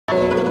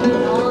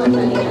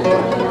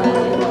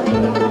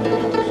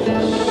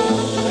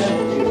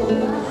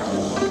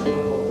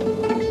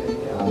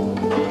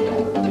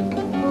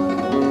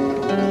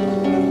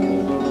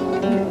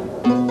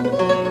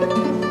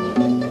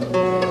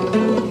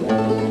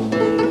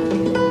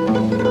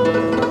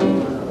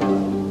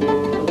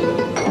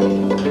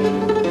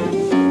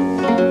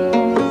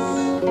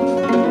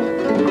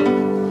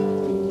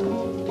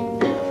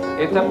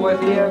Esta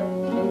poesía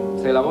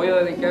se la voy a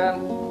dedicar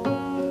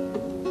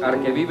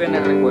al que vive en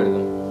el recuerdo.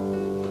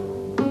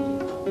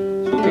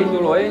 Su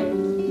título es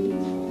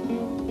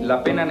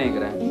La pena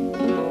negra,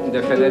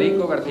 de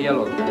Federico Garcia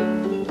Lorca.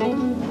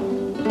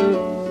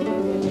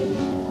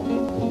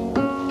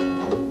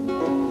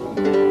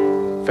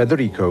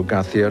 Federico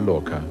Garcia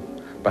Lorca,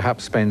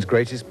 perhaps Spain's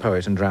greatest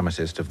poet and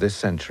dramatist of this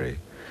century,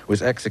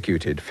 was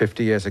executed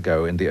 50 years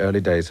ago in the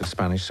early days of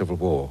Spanish Civil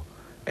War,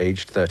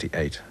 aged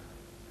 38.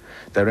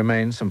 There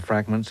remain some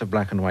fragments of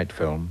black and white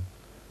film,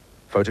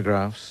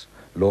 photographs,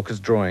 Lorca's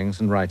drawings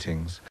and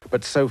writings,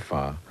 but so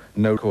far,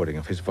 no recording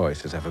of his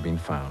voice has ever been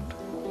found.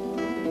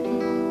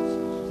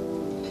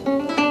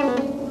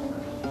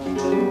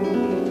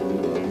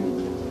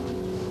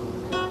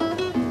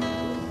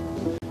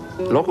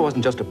 Lorca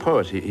wasn't just a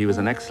poet, he was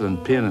an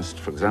excellent pianist,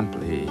 for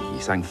example. He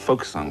sang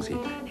folk songs,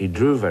 he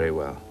drew very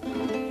well.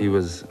 He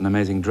was an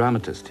amazing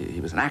dramatist, he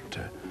was an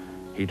actor.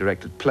 He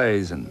directed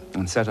plays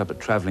and set up a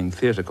traveling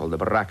theater called the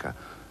Barraca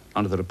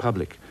under the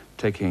Republic,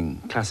 taking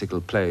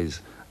classical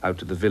plays out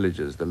to the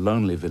villages, the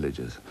lonely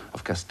villages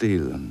of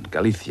Castile and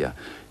Galicia.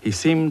 He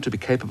seemed to be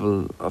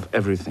capable of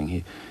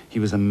everything. He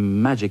was a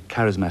magic,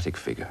 charismatic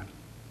figure.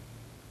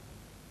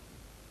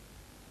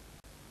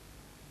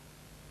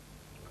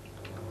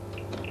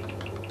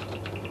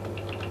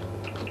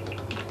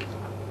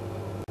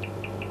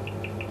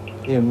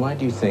 Ian, why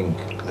do you think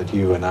that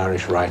you, an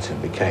Irish writer,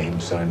 became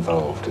so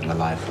involved in the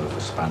life of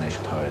a Spanish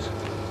poet?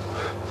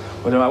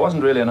 Well, I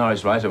wasn't really an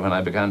Irish writer when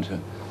I began to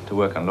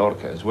work on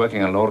Lorca. It's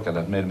working on Lorca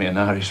that made me an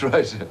Irish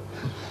writer.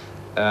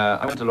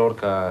 I went to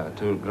Lorca,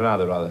 to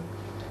Granada rather,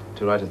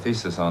 to write a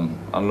thesis on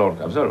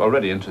Lorca. I was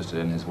already interested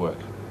in his work.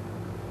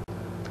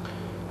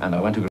 And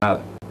I went to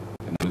Granada,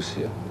 in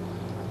Andalusia,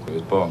 where he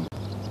was born.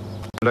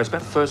 And I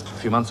spent the first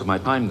few months of my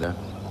time there,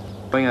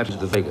 going out into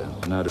the Vega,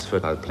 now this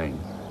fertile plain,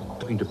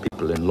 talking to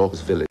people in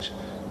Lorca's village,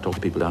 talking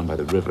to people down by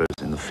the rivers,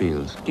 in the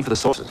fields, looking for the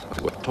sources of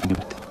his work, talking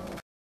about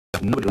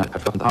nobody had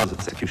forgotten the hours of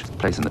this execution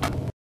place in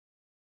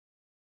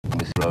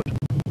this road.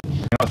 You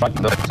know, I was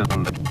writing those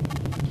simple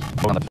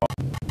on the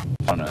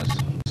foreigners,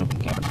 something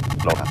came from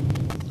Lorca.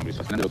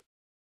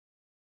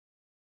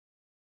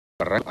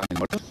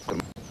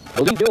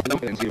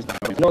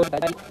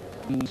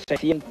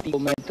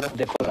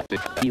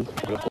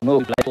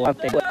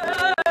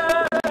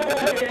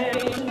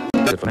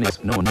 For many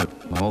years, no one knew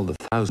of all the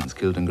thousands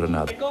killed in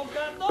Granada,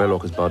 where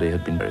Lorca's body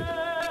had been buried.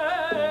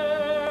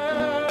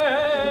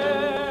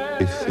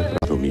 He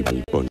cerrado mi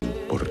balcón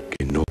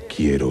porque no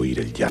quiero oír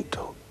el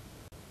llanto.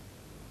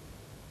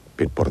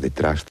 Pero por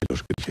detrás de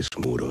los grises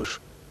muros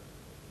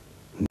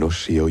no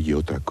se oye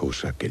otra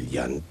cosa que el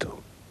llanto.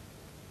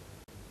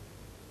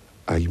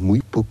 Hay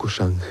muy pocos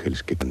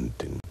ángeles que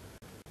canten.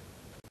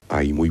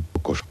 Hay muy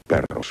pocos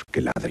perros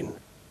que ladren.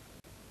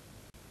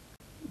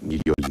 Mis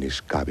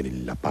violines caben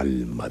en la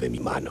palma de mi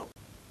mano.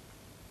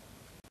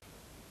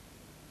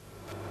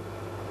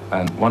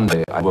 And one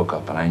day I woke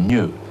up and I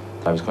knew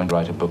that I was going to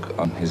write a book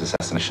on his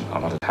assassination,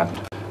 on what had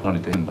happened, not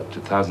only to him, but to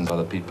thousands of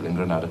other people in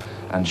Granada,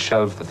 and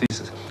shelved the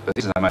thesis. The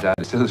thesis, I might add,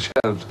 is still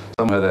shelved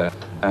somewhere there,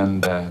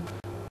 and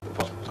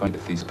what was going to be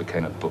the thesis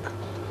became a book.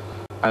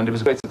 And it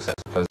was a great success,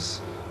 because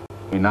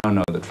we now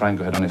know that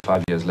Franco had only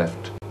 5 years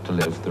left to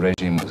live. The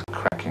regime was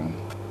cracking,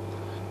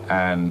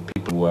 and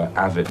people were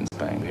avid in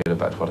Spain to hear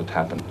about what had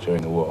happened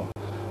during the war,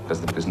 because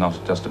the book is not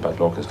just about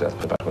Lorca's death,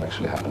 but about what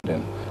actually happened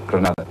in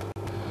Granada.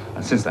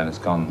 And since then, it's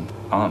gone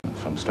on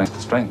from strength to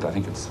strength. I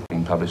think it's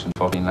been published in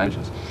 14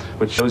 languages,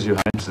 which shows you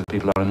how interested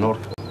people are in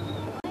Lorca.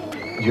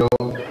 Yo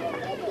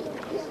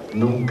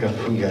nunca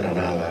fui a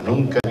Granada,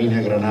 nunca vine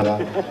a Granada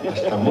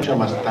hasta mucho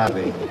más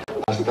tarde,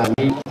 hasta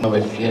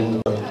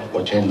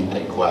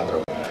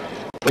 1984.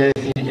 Voy a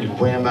decir el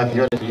poema que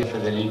yo le escribí a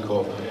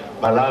Federico,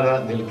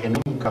 Balada del que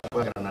nunca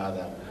fue a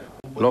Granada.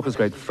 Lorca's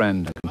great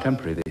friend and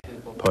contemporary, the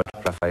poet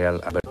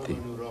Rafael Alberti,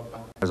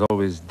 has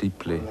always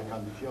deeply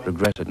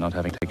regretted not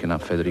having taken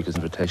up Federico's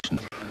invitation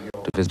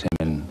to visit him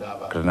in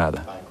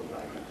Granada.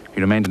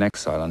 He remained in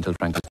exile until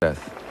Franco's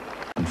death,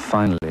 and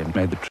finally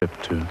made the trip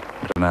to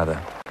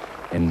Granada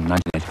in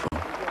 1984.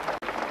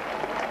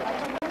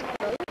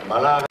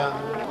 Balada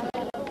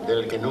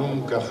del que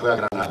nunca fue a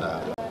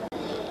Granada.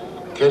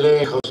 Qué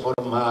lejos por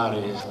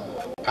mares,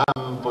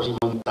 campos y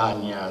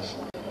montañas,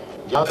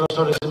 ya otros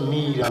soles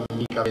miran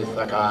mi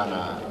cabeza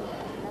cana.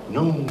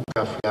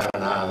 Nunca fui a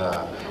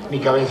Granada, mi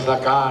cabeza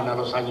cana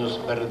los años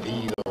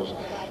perdidos.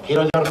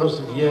 Quiero hallar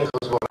los viejos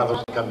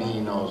borrados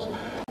caminos.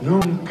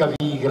 Nunca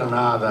vi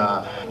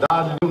Granada,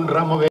 dale un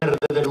ramo verde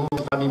de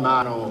luz a mi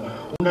mano,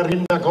 una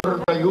rienda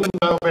corta y un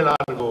galope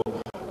largo.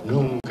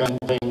 Nunca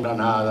entré en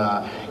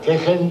Granada, qué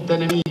gente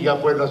enemiga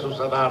puebla sus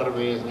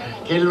adarves,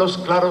 que en los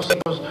claros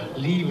secos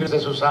libres de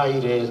sus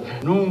aires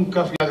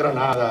nunca fui a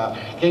Granada,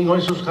 que en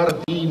hoy sus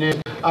jardines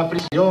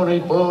aprisiona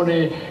y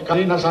pone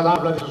cadenas al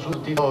habla de sus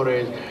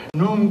surtidores.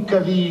 Nunca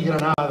vi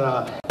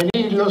Granada,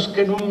 venid los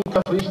que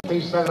nunca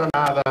fuisteis a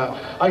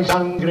Granada, hay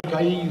sangre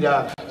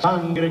caída,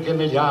 sangre que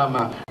me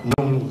llama,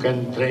 nunca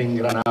entré en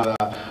Granada,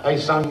 hay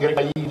sangre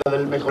caída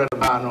del mejor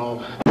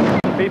hermano.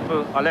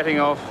 People are letting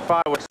off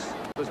fireworks.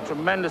 There's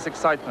tremendous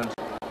excitement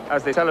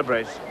as they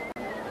celebrate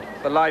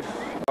the life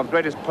of the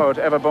greatest poet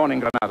ever born in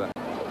Granada.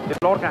 If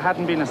Lorca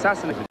hadn't been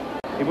assassinated,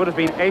 he would have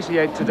been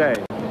 88 today.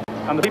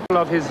 And the people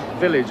of his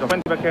village, of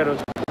Fuente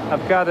Vaqueros,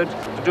 have gathered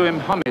to do him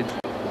homage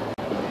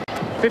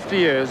 50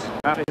 years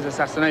after his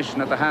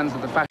assassination at the hands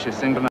of the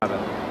fascists in Granada.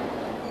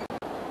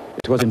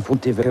 It was in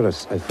Fuente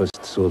Vaqueros I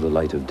first saw the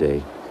light of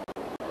day.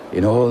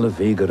 In all the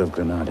vigor of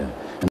Granada,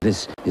 and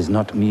this is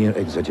not mere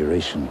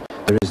exaggeration,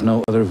 there is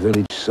no other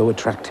village so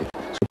attractive,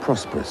 so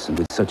prosperous, and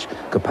with such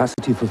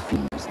capacity for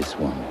feeling as this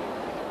one.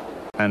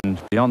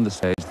 And beyond the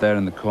stage, there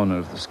in the corner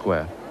of the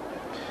square,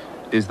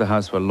 is the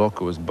house where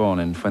Lorca was born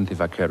in Fuente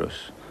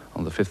Vaqueros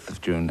on the 5th of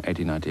June,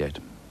 1898.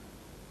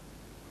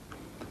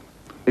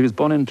 He was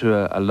born into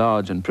a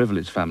large and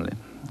privileged family.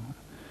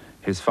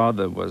 His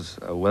father was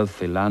a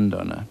wealthy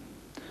landowner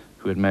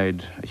who had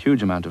made a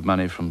huge amount of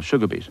money from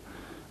sugar beet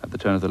at the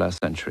turn of the last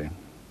century,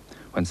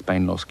 when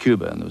Spain lost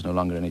Cuba and there was no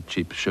longer any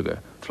cheap sugar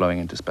flowing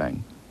into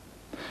Spain.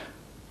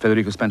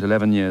 Federico spent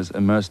 11 years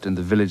immersed in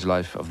the village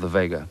life of the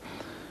Vega,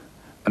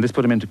 and this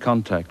put him into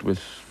contact with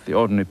the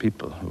ordinary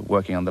people who were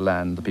working on the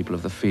land, the people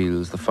of the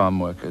fields, the farm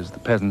workers, the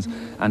peasants,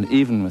 and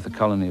even with a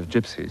colony of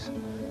gypsies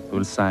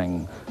who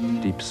sang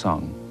deep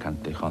song,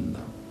 Cante Hondo,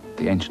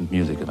 the ancient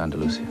music of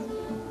Andalusia.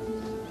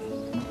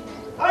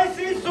 Ay,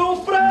 si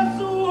sufre,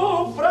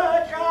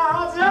 sufre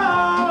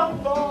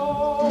callando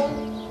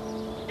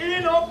y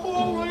no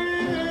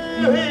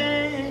publique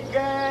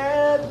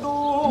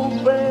tu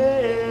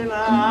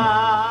pena.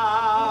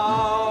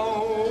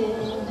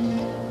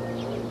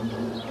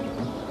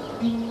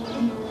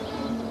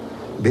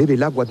 Bebe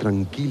el agua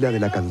tranquila de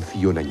la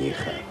canción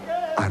añeja,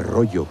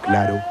 arroyo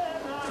claro,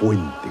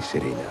 fuente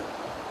serena.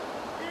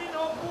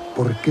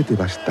 ¿Por qué te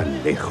vas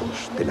tan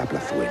lejos de la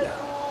plazuela?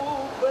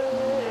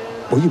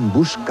 Voy en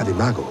busca de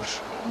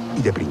magos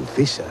y de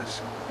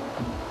princesas.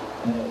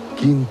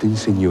 ¿Quién te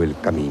enseñó el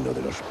camino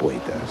de los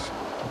poetas?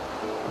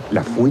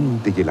 La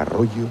fuente y el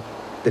arroyo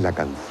de la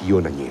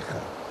canción añeja.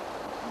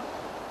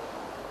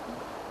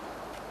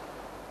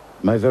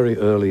 My very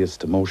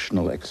earliest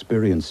emotional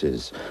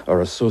experiences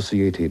are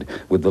associated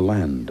with the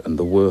land and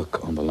the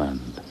work on the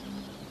land.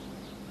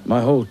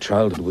 My whole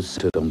childhood was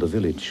centered on the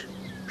village.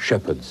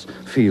 Shepherds,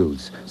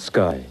 fields,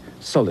 sky,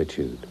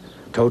 solitude,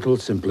 total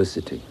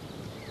simplicity.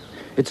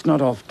 It's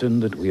not often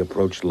that we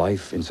approach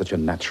life in such a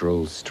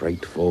natural,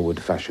 straightforward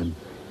fashion,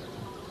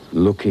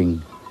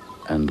 looking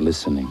and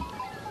listening.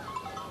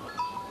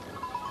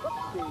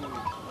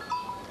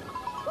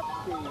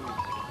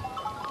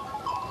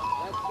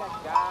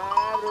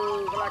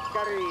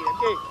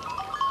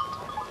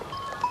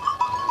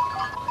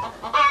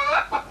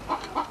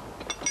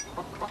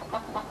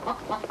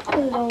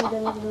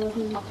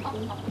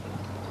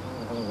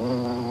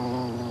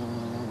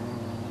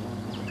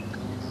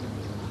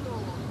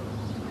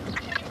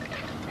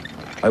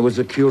 I was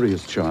a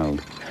curious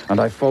child, and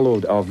I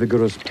followed our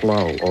vigorous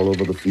plough all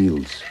over the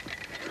fields.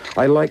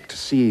 I liked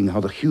seeing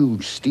how the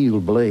huge steel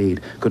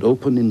blade could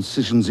open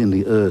incisions in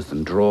the earth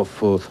and draw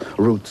forth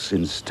roots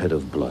instead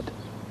of blood.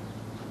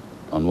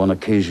 On one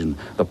occasion,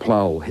 the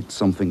plough hit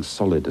something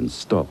solid and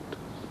stopped.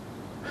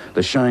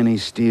 The shiny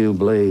steel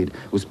blade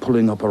was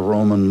pulling up a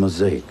Roman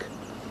mosaic,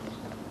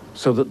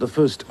 so that the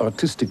first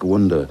artistic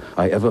wonder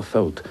I ever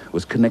felt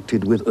was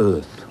connected with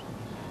earth.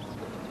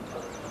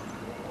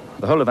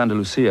 The whole of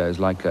Andalusia is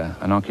like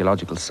an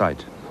archaeological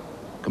site,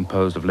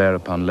 composed of layer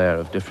upon layer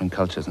of different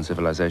cultures and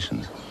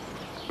civilizations.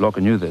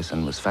 Lorca knew this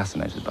and was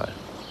fascinated by it.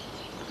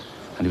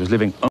 And he was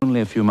living only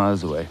a few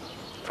miles away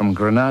from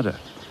Granada,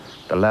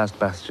 the last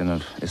bastion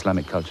of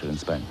Islamic culture in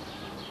Spain.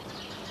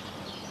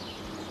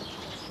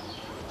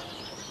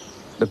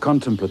 The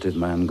contemplative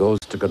man goes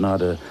to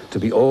Granada to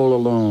be all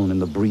alone in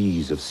the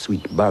breeze of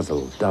sweet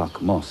basil,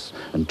 dark moss,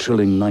 and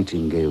trilling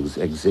nightingales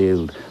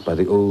exhaled by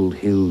the old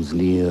hills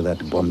near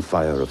that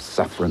bonfire of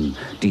saffron,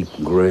 deep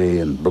grey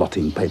and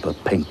blotting paper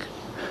pink,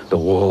 the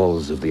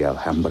walls of the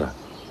Alhambra.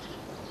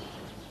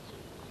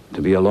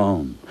 To be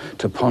alone,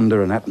 to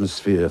ponder an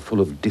atmosphere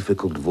full of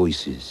difficult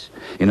voices,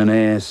 in an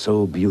air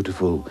so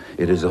beautiful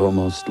it is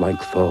almost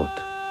like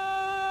thought.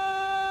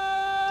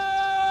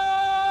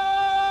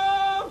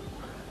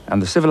 And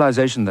the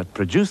civilization that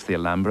produced the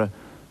Alhambra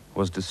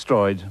was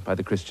destroyed by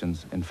the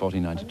Christians in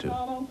 1492.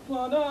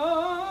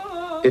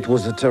 It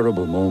was a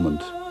terrible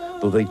moment,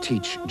 though they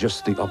teach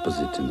just the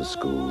opposite in the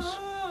schools.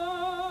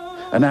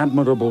 An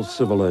admirable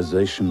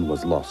civilization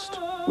was lost,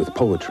 with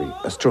poetry,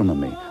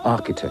 astronomy,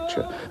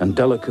 architecture, and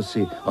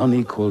delicacy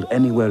unequaled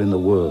anywhere in the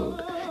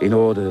world, in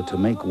order to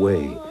make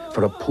way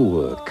for a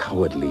poor,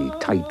 cowardly,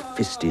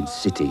 tight-fisted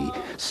city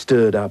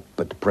stirred up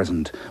at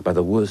present by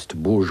the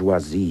worst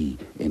bourgeoisie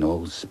in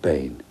all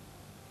Spain.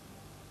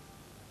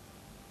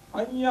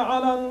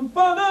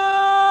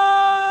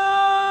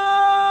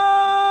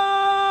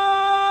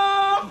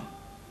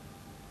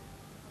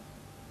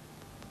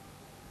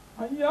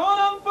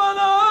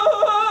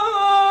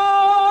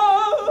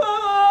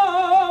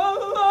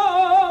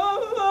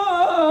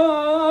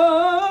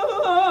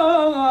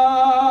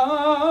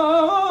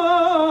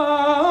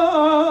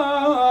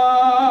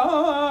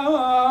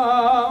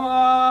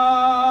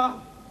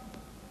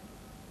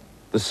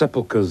 The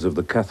sepulchres of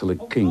the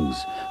Catholic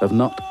kings have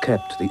not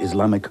kept the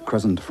Islamic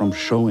crescent from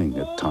showing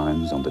at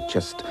times on the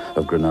chest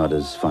of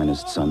Granada's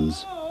finest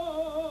sons.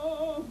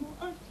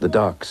 The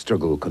dark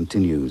struggle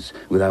continues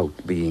without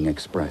being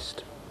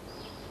expressed.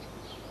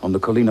 On the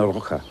Colina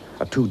Roja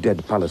are two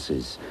dead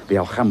palaces, the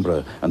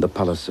Alhambra and the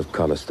Palace of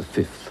Carlos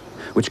V,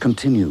 which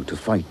continue to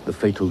fight the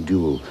fatal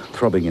duel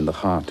throbbing in the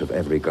heart of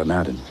every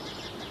Granadan.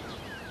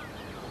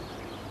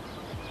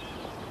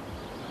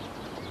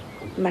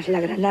 Mas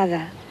la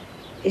Granada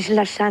es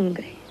la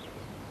sangre,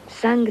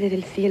 sangre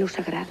del cielo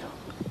sagrado,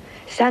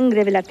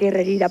 sangre de la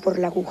tierra herida por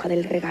la aguja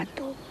del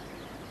regato,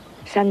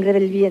 sangre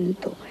del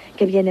viento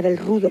que viene del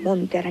rudo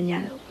monte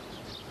arañado.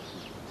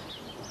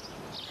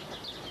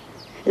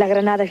 La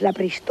Granada es la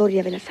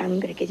prehistoria de la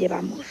sangre que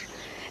llevamos,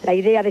 la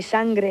idea de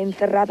sangre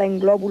encerrada en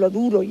glóbulo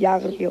duro y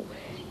agrio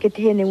que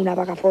tiene una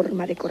vaga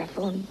forma de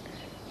corazón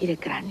y de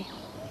cráneo.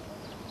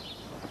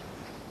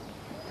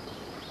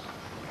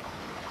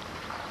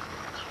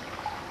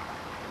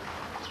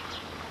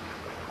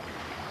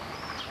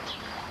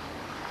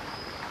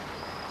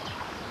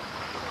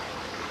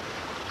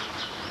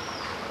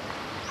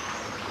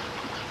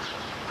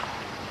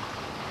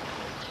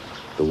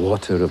 The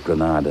water of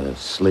Granada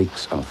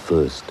slakes our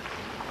thirst.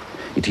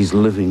 It is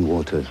living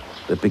water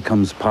that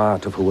becomes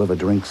part of whoever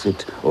drinks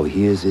it or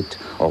hears it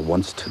or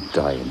wants to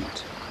die in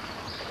it.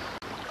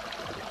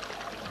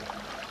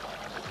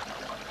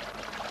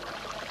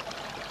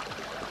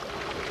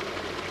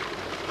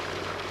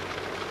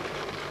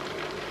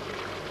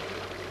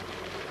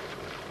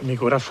 Mi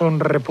corazón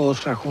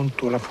reposa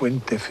junto a la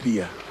fuente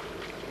fría.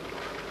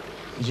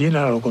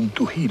 Llénalo con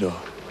tu giro,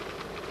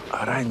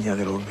 araña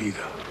del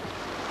olvido.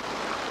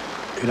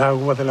 El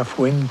agua de la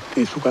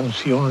fuente su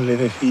canción le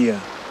decía.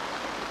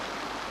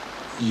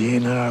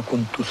 Llénala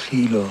con tus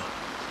hilos,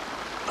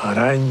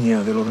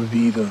 araña del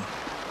olvido.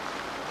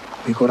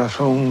 Mi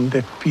corazón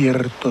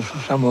despierto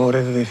sus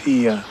amores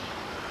decía.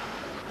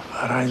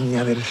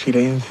 Araña del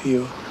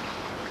silencio,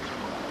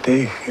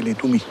 téjele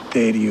tu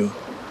misterio.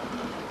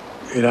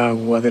 El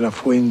agua de la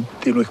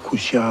fuente lo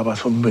escuchaba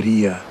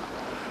sombría.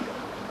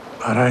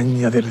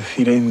 Araña del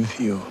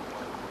silencio,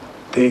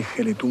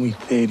 téjele tu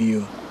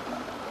misterio.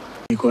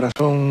 Mi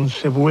corazón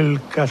se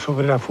vuelca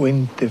sobre la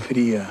fuente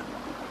fría.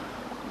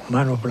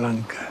 Manos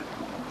blancas,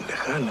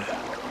 lejanas,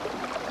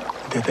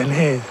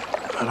 detened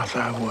a las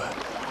aguas.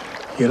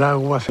 Y el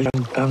agua se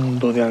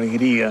cantando de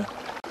alegría.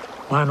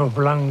 Manos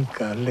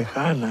blancas,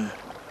 lejanas,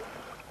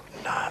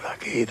 nada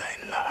queda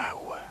en la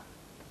agua.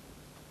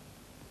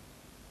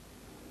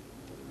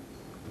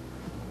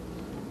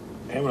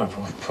 Es una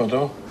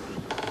foto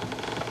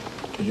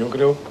que yo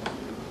creo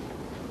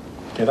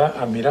que da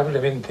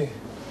admirablemente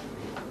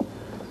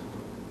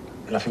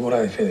la figura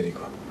de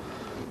Federico.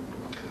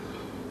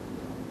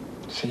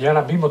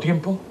 Señala al mismo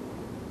tiempo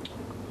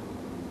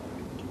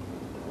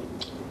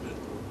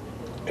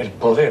el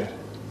poder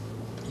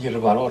y el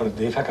valor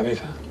de esa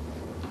cabeza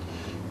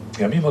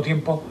y al mismo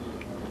tiempo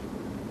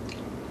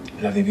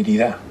la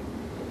debilidad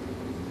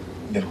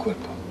del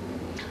cuerpo.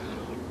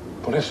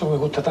 Por eso me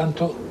gusta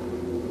tanto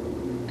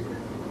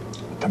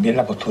también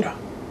la postura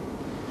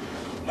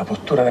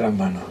de las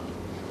manos,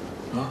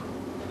 ¿no?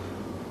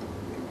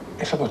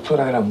 Esa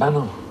postura de las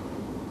manos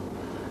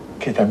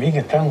que también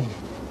están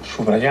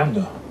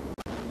subrayando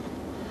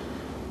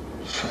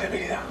su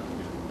debilidad.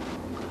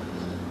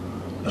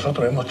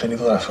 Nosotros hemos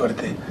tenido la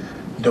suerte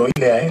de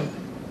oírle a él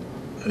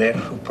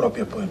leer sus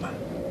propios poemas.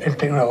 Él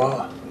tiene una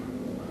voz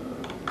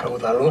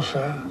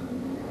caudalosa,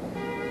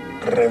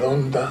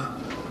 redonda,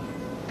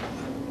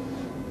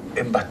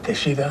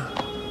 embastecida,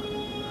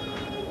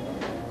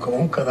 como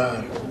un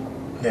cadáver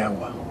de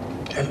agua.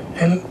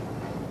 Él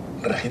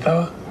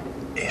recitaba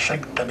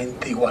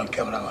exactamente igual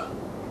que hablaba.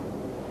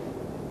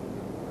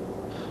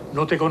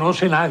 No te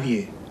conoce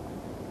nadie,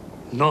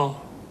 no,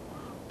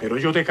 pero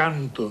yo te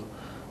canto.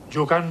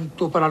 Yo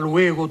canto para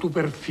luego tu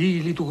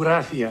perfil y tu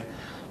gracia,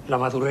 la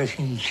madurez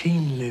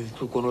insigne de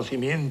tu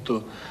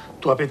conocimiento,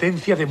 tu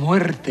apetencia de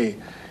muerte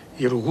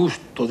y el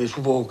gusto de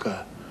su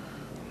boca,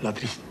 la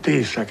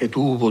tristeza que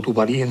tuvo tu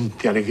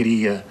valiente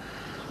alegría.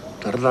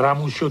 Tardará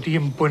mucho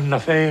tiempo en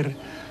nacer,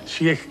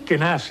 si es que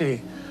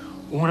nace,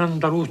 un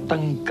andaluz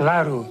tan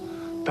claro,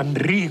 tan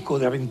rico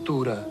de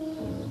aventura.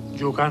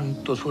 Yo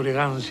canto su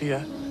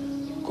elegancia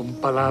con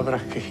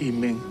palabras que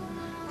gimen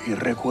y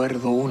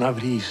recuerdo una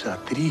brisa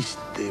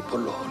triste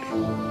por los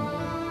olivos.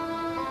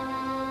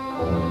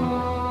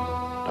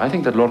 I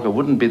think that Lorca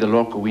wouldn't be the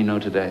Lorca we know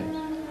today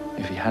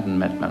if he hadn't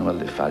met Manuel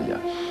de Falla,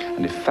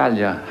 and if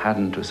Falla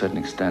hadn't, to a certain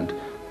extent,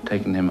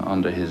 taken him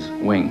under his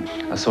wing,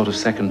 a sort of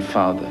second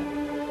father.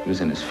 He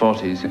was in his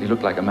 40s, he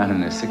looked like a man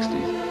in his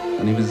 60s,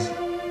 and he was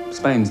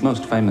Spain's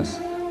most famous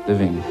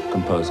living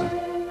composer.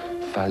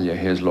 Falla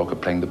hears Lorca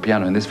playing the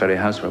piano in this very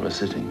house where we're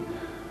sitting,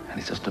 and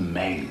he's just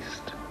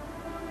amazed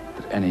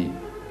that any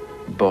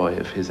boy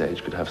of his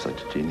age could have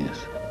such a genius.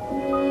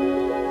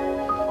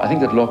 I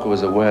think that Lorca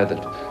was aware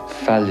that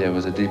Falla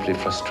was a deeply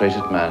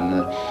frustrated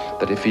man,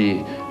 that if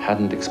he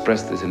hadn't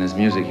expressed this in his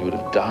music, he would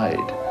have died.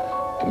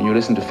 I mean, you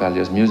listen to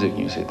Falla's music and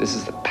you say, this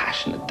is the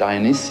passionate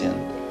Dionysian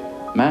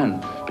man.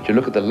 But you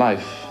look at the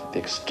life, the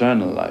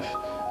external life,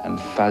 and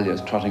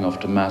Falla's trotting off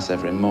to Mass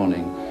every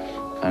morning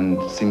and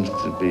seems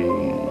to be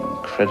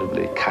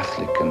incredibly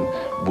Catholic and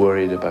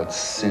worried about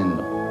sin.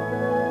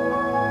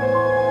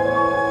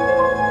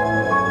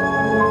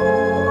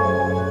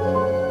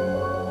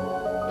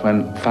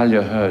 When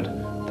Falla heard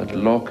that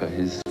Lorca,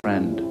 his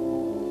friend,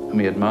 whom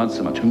he admired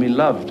so much, whom he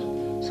loved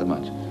so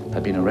much,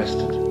 had been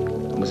arrested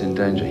and was in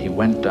danger, he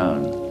went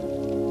down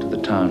to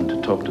the town to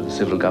talk to the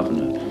civil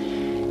governor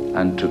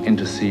and to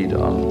intercede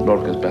on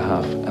Lorca's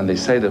behalf. And they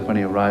say that when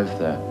he arrived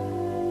there,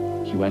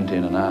 he went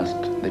in and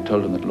asked. They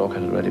told him that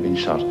Lorca had already been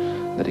shot,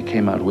 and that he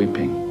came out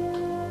weeping.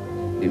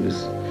 He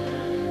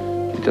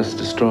just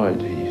destroyed.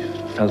 He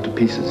fell to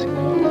pieces.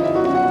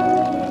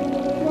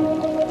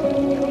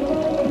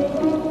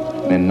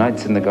 In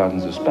Nights in the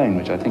Gardens of Spain,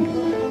 which I think is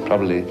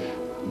probably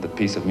the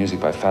piece of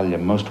music by Falla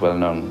most well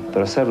known,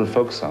 there are several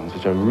folk songs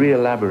which are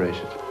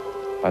re-elaborated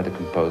by the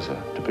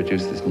composer to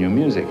produce this new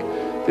music.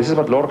 This is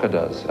what Lorca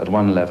does at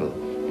one level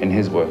in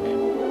his work.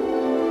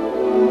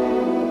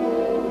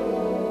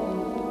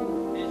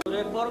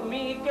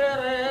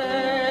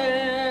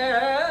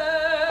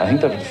 I think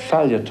that what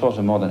Falla taught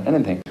him more than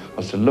anything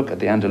was to look at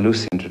the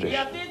Andalusian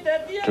tradition,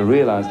 to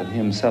realize that he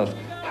himself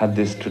had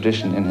this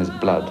tradition in his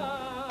blood.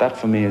 That,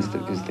 for me, is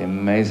the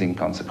amazing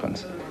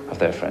consequence of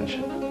their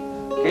friendship.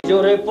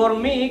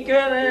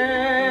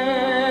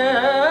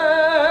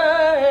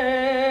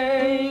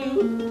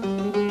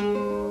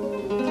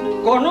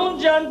 Con un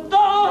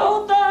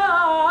llanto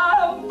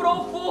tan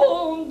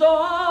profundo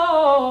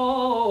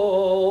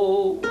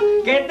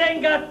que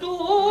tengas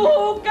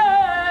tú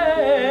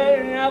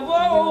que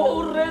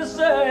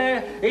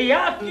aborrecer y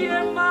a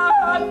quien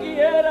más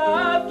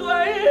quiera tú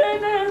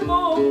en el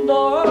mundo.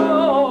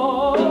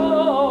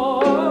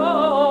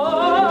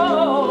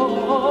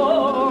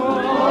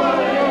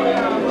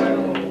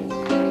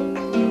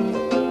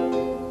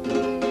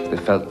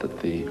 Felt that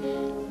the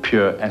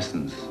pure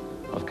essence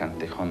of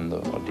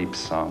cantejondo, or deep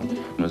song,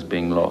 was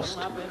being lost.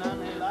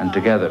 And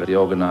together they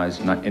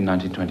organized in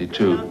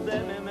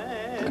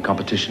 1922 a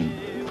competition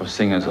for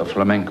singers of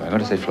flamenco. I'm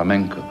going to say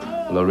flamenco,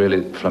 although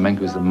really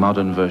flamenco is the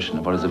modern version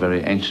of what is a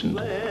very ancient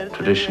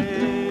tradition.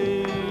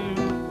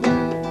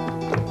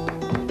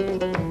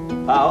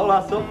 Bajo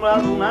la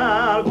sombra de un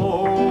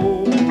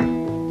árbol,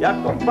 y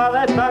al compás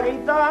de esta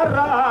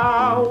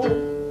guitarra,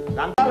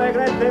 canta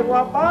alegre este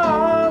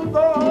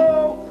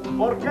guapando.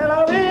 Porque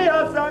la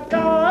vida se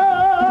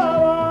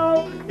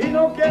acaba y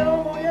no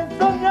quiero morir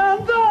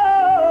soñando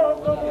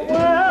como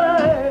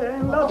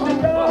mueren las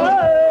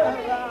cigarras.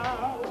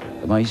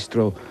 The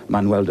maestro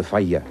Manuel de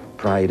Falla,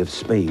 pride of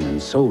Spain and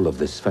soul of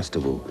this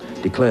festival,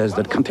 declares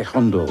that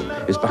cantejondo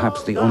is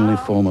perhaps the only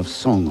form of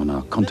song on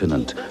our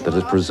continent that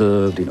is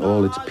preserved in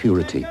all its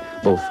purity,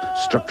 both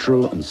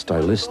structural and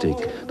stylistic,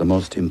 the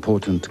most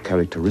important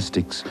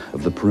characteristics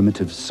of the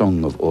primitive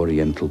song of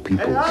Oriental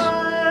peoples.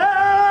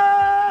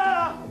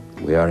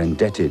 We are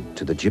indebted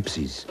to the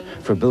gypsies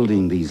for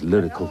building these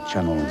lyrical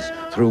channels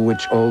through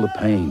which all the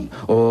pain,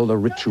 all the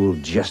ritual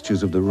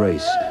gestures of the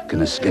race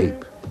can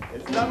escape.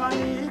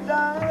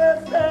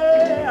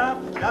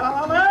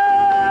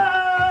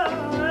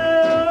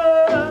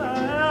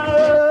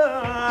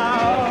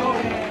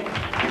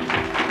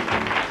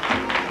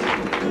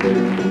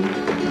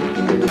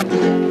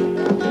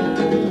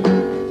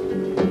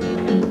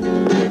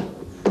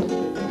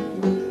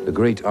 The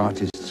great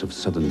artists of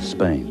southern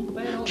Spain,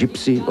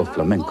 gypsy or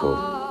flamenco,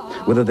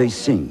 whether they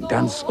sing,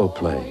 dance or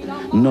play,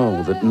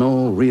 know that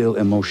no real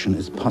emotion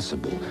is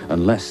possible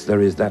unless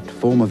there is that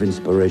form of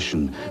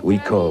inspiration we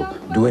call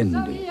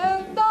duende.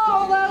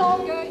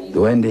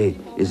 Duende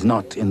is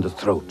not in the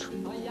throat.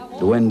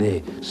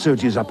 Duende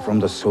surges up from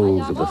the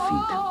soles of the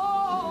feet,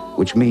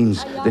 which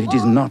means that it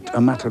is not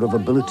a matter of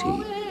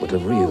ability, but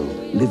of real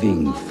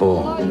living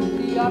form.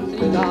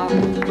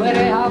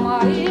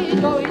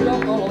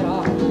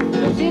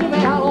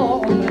 Sirve al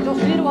hombre, yo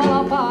sirvo a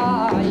la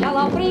paz, y a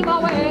la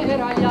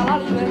primavera y a la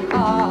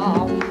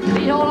libertad.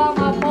 Dijo la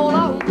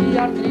amapola un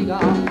día al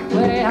trigar, tú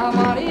eres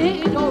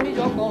amarillo y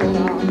yo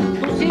colorado.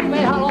 Tú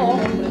sirves al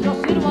hombre, yo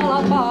sirvo a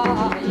la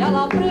paz, y a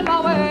la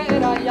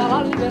primavera y a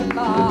la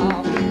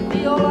libertad.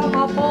 Dijo la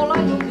amapola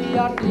un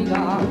día al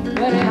trigar,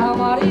 tú eres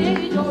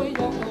amarillo y yo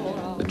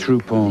colorado. The true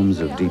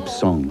poems of deep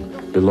song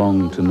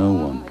belong to no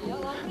one.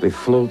 They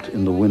float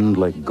in the wind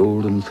like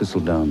golden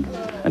thistledown,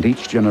 and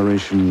each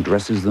generation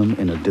dresses them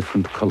in a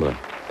different color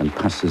and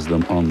passes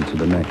them on to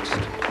the next.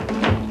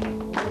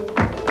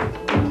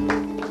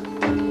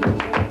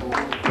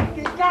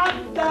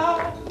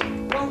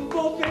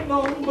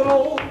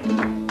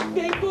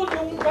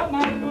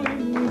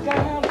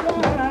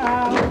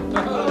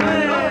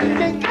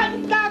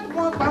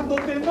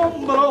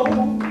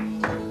 hombro,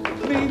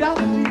 mira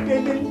así que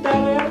me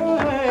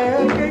enteré.